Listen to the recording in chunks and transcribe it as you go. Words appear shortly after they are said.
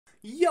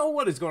Yo,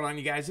 what is going on,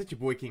 you guys? It's your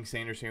boy King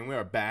Sanders here, and we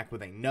are back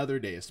with another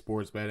day of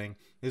sports betting.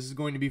 This is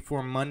going to be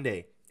for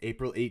Monday,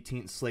 April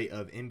 18th slate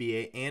of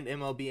NBA and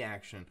MLB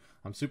action.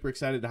 I'm super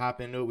excited to hop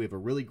into it. We have a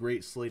really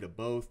great slate of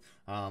both.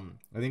 I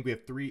think we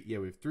have three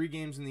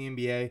games in the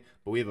NBA,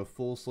 but we have a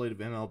full slate of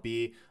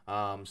MLB.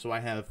 So I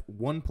have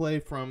one play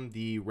from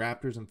the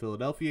Raptors and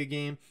Philadelphia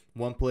game,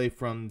 one play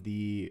from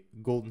the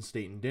Golden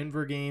State and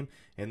Denver game,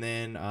 and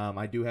then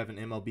I do have an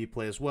MLB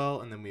play as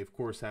well. And then we, of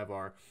course, have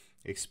our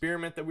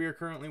experiment that we are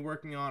currently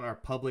working on, our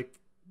public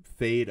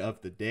fade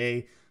of the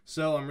day.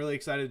 So I'm really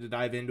excited to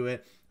dive into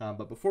it.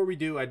 But before we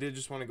do, I did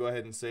just want to go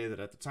ahead and say that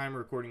at the time of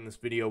recording this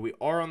video, we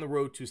are on the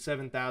road to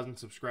 7,000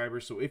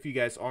 subscribers. So if you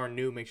guys are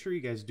new, make sure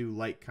you guys do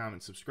like,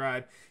 comment,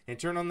 subscribe, and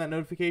turn on that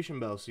notification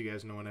bell so you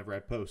guys know whenever I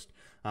post.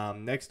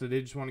 Next, I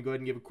did just want to go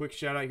ahead and give a quick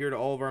shout out here to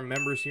all of our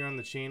members here on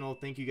the channel.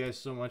 Thank you guys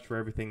so much for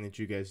everything that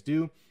you guys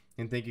do.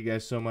 And thank you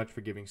guys so much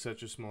for giving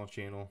such a small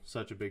channel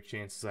such a big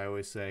chance, as I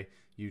always say.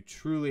 You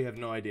truly have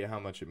no idea how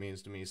much it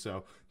means to me.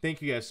 So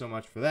thank you guys so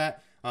much for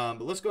that.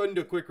 But let's go ahead and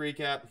do a quick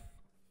recap.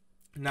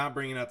 Not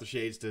bringing out the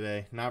shades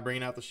today. Not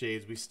bringing out the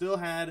shades. We still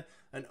had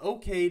an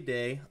okay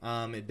day.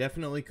 It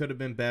definitely could have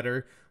been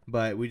better,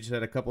 but we just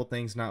had a couple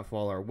things not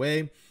fall our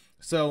way.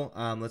 So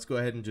let's go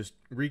ahead and just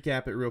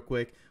recap it real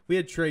quick. We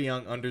had Trae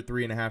Young under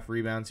 3.5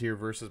 rebounds here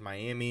versus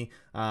Miami.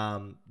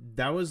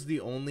 That was the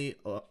only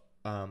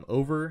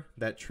over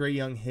that Trae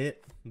Young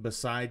hit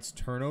besides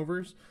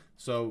turnovers.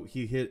 So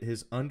he hit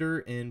his under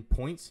in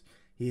points,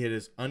 he hit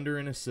his under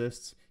in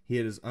assists, he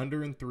hit his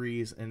under in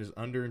threes, and his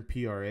under in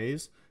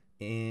PRAs,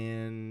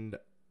 and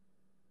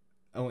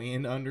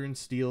under in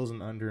steals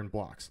and under in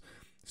blocks.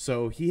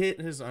 So he hit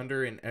his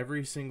under in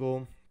every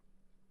single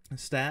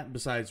stat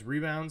besides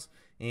rebounds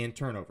and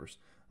turnovers.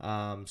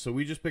 So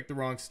we just picked the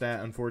wrong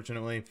stat,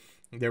 unfortunately.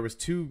 There was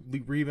 2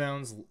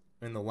 rebounds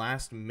in the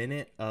last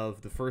minute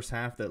of the first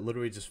half that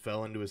literally just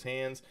fell into his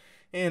hands.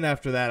 And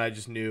after that, I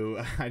just knew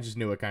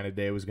what kind of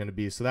day it was going to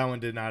be. So that one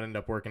did not end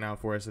up working out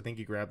for us. I think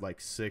he grabbed like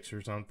 6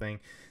 or something.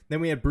 Then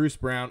we had Bruce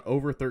Brown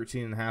over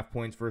 13.5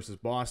 points versus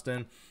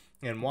Boston.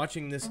 And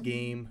watching this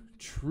game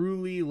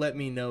truly let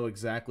me know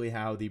exactly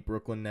how the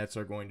Brooklyn Nets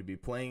are going to be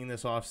playing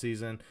this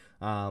offseason.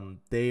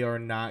 They are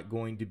not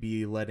going to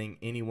be letting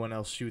anyone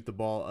else shoot the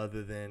ball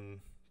other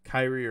than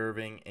Kyrie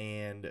Irving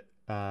and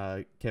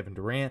Kevin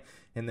Durant,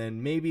 and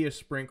then maybe a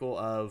sprinkle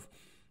of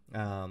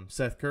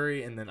Seth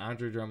Curry and then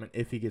Andre Drummond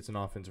if he gets an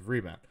offensive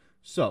rebound.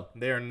 So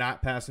they are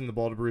not passing the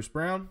ball to Bruce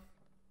Brown,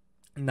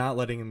 not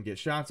letting him get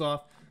shots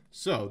off.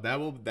 So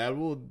that'll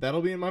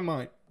be in my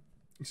mind.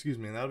 Excuse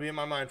me, that'll be in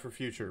my mind for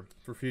future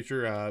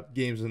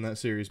games in that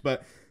series.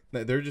 But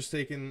they're just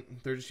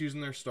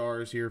using their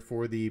stars here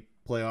for the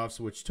playoffs,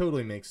 which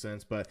totally makes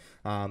sense. But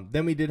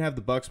then we did have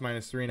the Bucks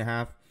minus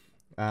 3.5.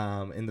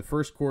 In the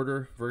first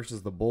quarter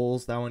versus the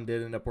Bulls. That one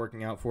did end up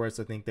working out for us.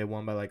 I think they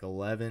won by like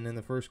 11 in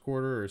the first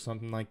quarter or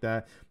something like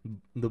that.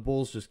 The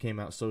Bulls just came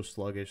out so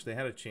sluggish. They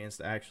had a chance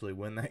to actually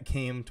win that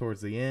game towards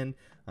the end,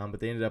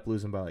 but they ended up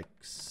losing by like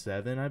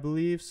 7, I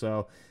believe.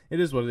 So it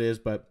is what it is.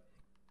 But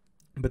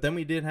then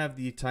we did have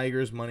the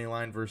Tigers money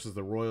line versus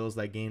the Royals.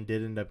 That game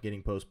did end up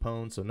getting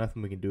postponed, so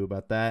nothing we can do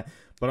about that.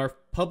 But our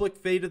public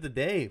fade of the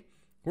day,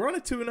 we're on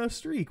a 2-0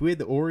 streak. We had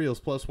the Orioles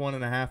plus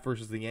 1.5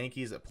 versus the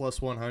Yankees at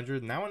plus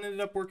 100, and that one ended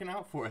up working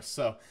out for us.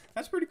 So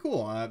that's pretty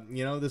cool.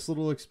 This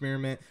little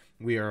experiment,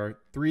 we are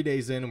 3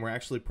 days in, and we're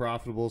actually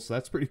profitable, so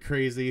that's pretty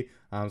crazy.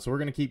 So we're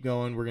going to keep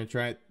going. We're going to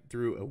try it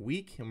through a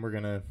week, and we're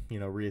going to,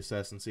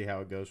 reassess and see how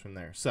it goes from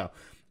there. So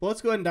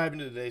let's go ahead and dive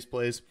into today's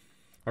plays.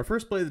 Our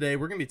first play of the day,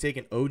 we're going to be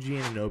taking OG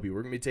Anunoby.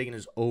 We're going to be taking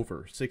his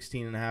over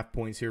 16.5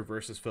 points here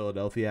versus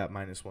Philadelphia at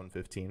minus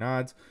 115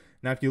 odds.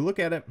 Now, if you look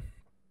at it,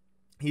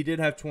 he did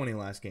have 20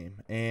 last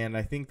game, and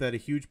I think that a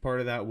huge part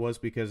of that was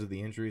because of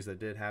the injuries that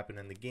did happen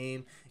in the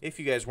game. If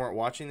you guys weren't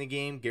watching the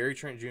game, Gary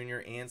Trent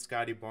Jr. and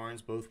Scotty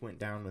Barnes both went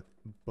down with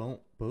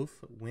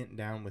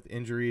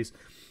injuries,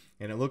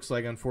 and it looks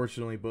like,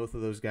 unfortunately, both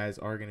of those guys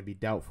are going to be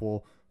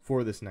doubtful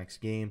for this next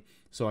game.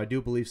 So I do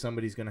believe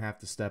somebody's going to have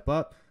to step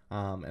up,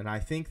 and I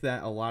think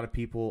that a lot of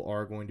people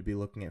are going to be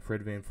looking at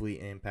Fred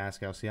VanVleet and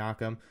Pascal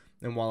Siakam,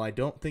 and while I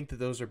don't think that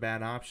those are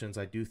bad options,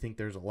 I do think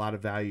there's a lot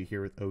of value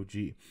here with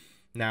OG.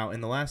 Now,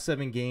 in the last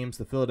 7 games,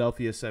 the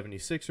Philadelphia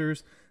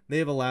 76ers, they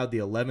have allowed the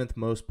 11th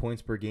most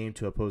points per game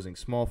to opposing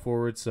small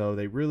forwards, so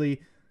they're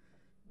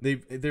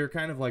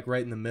kind of like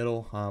right in the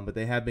middle, but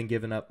they have been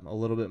giving up a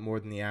little bit more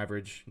than the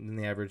average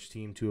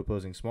team to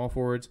opposing small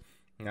forwards.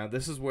 Now,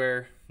 this is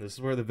where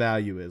the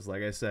value is.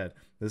 Like I said,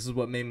 this is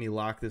what made me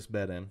lock this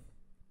bet in.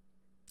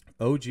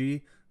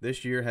 OG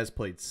this year has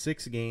played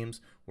 6 games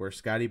where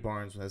Scotty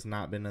Barnes has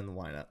not been in the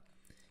lineup.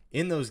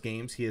 In those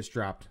games, he has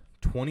dropped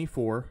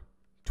 24,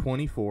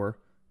 24,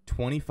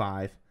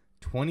 25,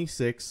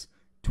 26,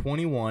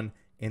 21,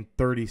 and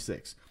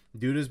 36.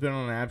 Dude has been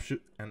on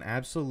an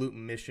absolute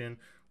mission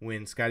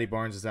when Scotty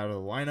Barnes is out of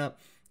the lineup.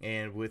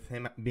 And with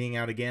him being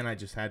out again, I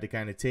just had to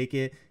kind of take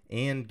it.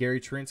 And Gary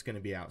Trent's going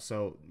to be out.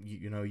 So,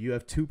 you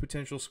have 2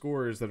 potential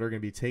scorers that are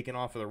going to be taken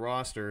off of the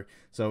roster.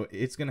 So,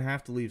 it's going to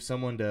have to leave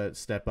someone to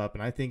step up.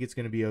 And I think it's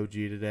going to be OG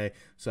today.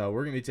 So,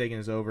 we're going to be taking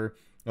his over.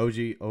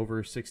 OG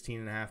over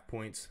 16.5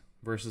 points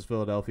versus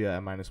Philadelphia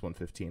at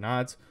 -115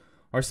 odds.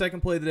 Our second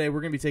play of the day,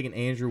 we're going to be taking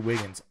Andrew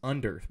Wiggins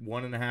under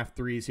 1.5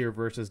 threes here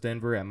versus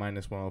Denver at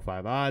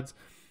 -105 odds.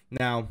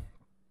 Now,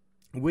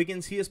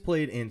 Wiggins, he has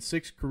played in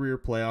 6 career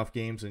playoff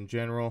games in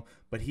general,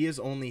 but he has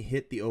only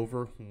hit the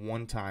over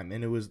 1 time.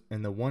 And it was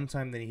in the 1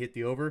 time that he hit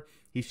the over,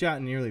 he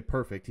shot nearly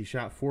perfect. He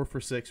shot 4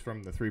 for 6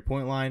 from the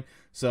 3-point line.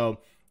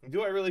 So,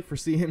 do I really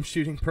foresee him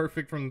shooting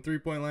perfect from the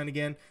 3-point line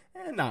again?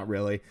 Not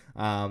really.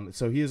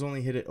 So, he has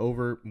only hit it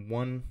over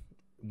one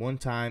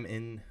time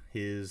in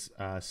his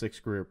 6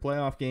 career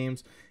playoff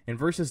games. And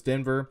versus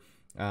Denver,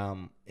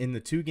 in the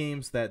 2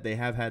 games that they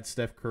have had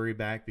Steph Curry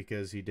back,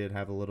 because he did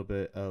have a little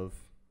bit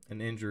of an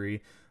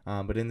injury,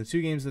 but in the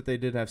 2 games that they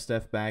did have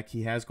Steph back,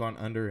 he has gone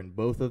under in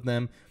both of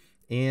them.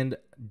 And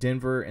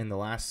Denver in the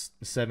last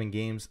 7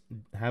 games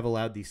have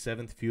allowed the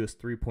 7th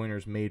fewest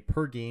 3-pointers made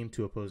per game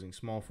to opposing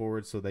small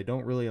forwards, so they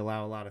don't really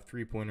allow a lot of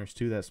 3-pointers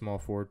to that small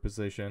forward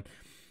position.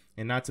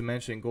 And not to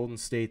mention Golden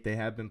State, they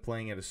have been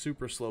playing at a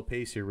super slow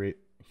pace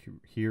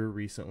here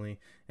recently.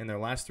 In their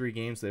last 3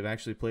 games, they've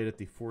actually played at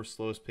the 4th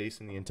slowest pace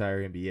in the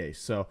entire NBA.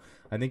 So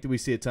I think that we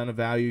see a ton of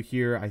value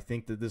here. I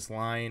think that this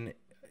line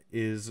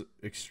is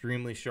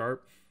extremely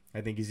sharp. I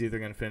think he's either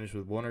going to finish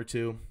with 1 or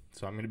 2.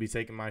 So I'm going to be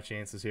taking my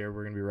chances here.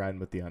 We're going to be riding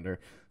with the under.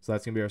 So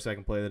that's going to be our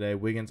second play of the day.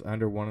 Wiggins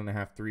under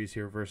 1.5 threes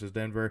here versus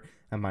Denver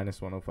at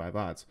 -105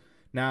 odds.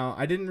 Now,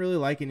 I didn't really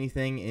like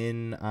anything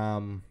in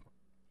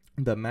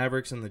the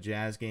Mavericks and the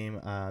Jazz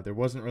game. There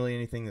wasn't really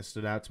anything that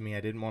stood out to me.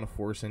 I didn't want to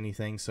force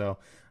anything, so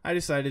I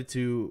decided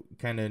to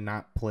kind of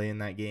not play in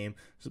that game.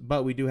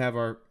 But we do have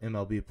our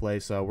MLB play,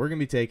 so we're going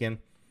to be taking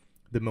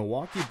the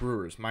Milwaukee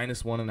Brewers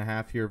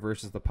 -1.5 here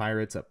versus the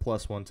Pirates at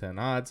 +110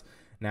 odds.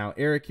 Now,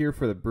 Eric here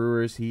for the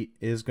Brewers, he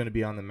is going to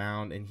be on the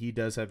mound, and he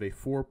does have a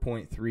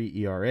 4.3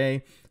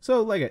 ERA.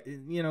 So,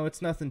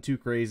 it's nothing too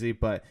crazy,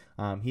 but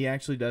he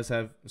actually does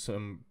have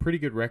some pretty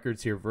good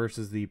records here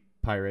versus the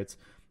Pirates.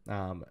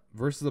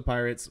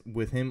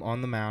 With him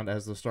on the mound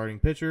as the starting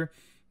pitcher,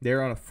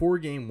 they're on a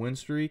 4-game win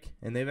streak,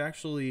 and they've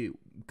actually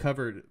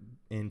covered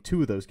in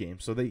 2 of those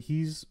games. So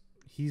he's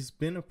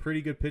been a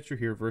pretty good pitcher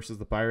here versus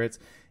the Pirates,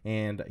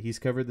 and he's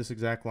covered this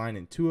exact line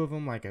in 2 of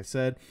them, like I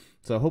said.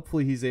 So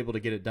hopefully he's able to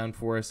get it done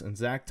for us. And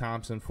Zach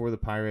Thompson for the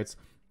Pirates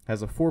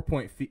has a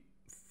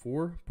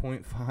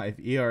 4.5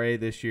 ERA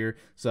this year,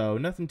 so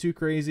nothing too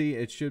crazy.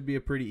 It should be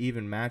a pretty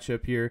even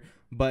matchup here,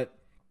 but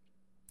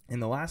in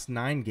the last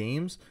 9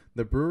 games,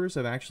 the Brewers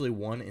have actually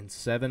won in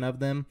 7 of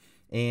them,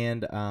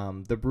 and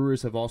the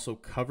Brewers have also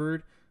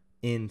covered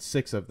in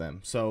 6 of them.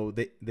 So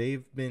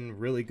they've been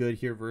really good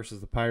here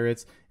versus the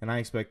Pirates, and I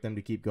expect them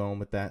to keep going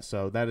with that.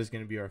 So that is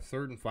going to be our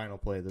third and final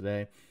play of the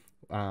day.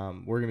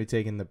 We're going to be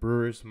taking the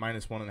Brewers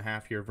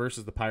 -1.5 here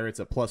versus the Pirates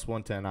at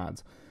 +110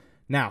 odds.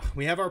 Now,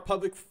 we have our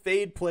public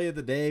fade play of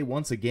the day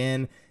once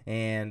again,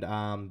 and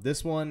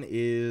this one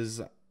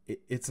is,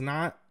 it's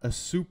not a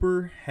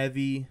super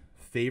heavy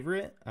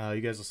favorite.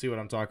 You guys will see what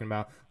I'm talking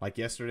about. Like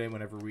yesterday,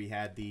 whenever we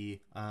had the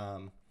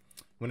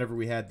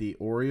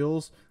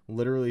Orioles,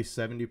 literally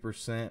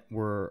 70%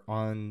 were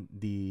on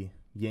the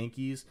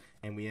Yankees,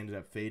 and we ended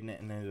up fading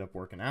it and ended up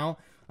working out.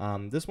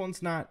 This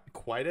one's not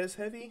quite as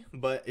heavy,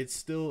 but it's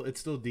still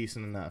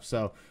decent enough.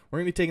 So we're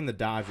gonna be taking the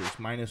Dodgers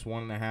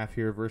 -1.5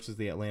 here versus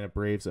the Atlanta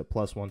Braves at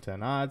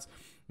 +110 odds.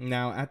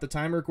 Now, at the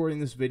time of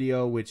recording this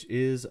video, which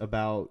is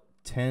about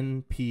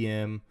 10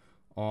 p.m.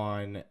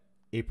 on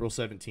April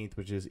 17th,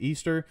 which is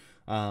Easter,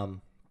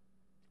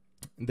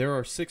 there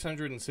are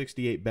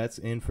 668 bets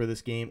in for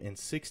this game, and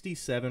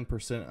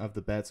 67% of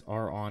the bets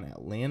are on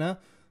Atlanta.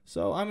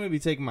 So I'm going to be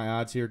taking my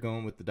odds here,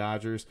 going with the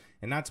Dodgers.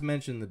 And not to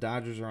mention, the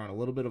Dodgers are on a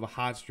little bit of a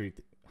hot streak.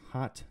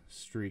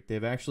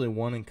 They've actually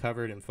won and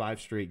covered in 5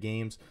 straight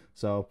games.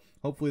 So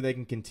hopefully they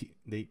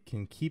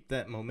can keep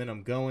that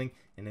momentum going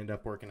and end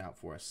up working out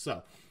for us.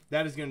 So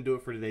that is going to do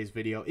it for today's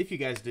video. If you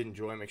guys did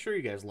enjoy, make sure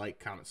you guys like,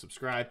 comment,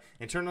 subscribe,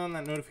 and turn on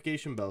that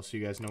notification bell so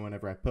you guys know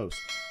whenever I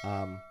post.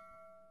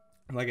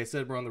 Like I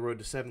said, we're on the road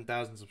to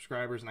 7,000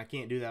 subscribers, and I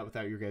can't do that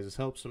without your guys'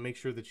 help, so make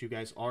sure that you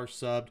guys are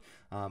subbed.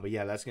 But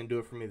yeah, that's going to do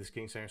it for me. This is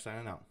King Sander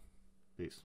signing out. Peace.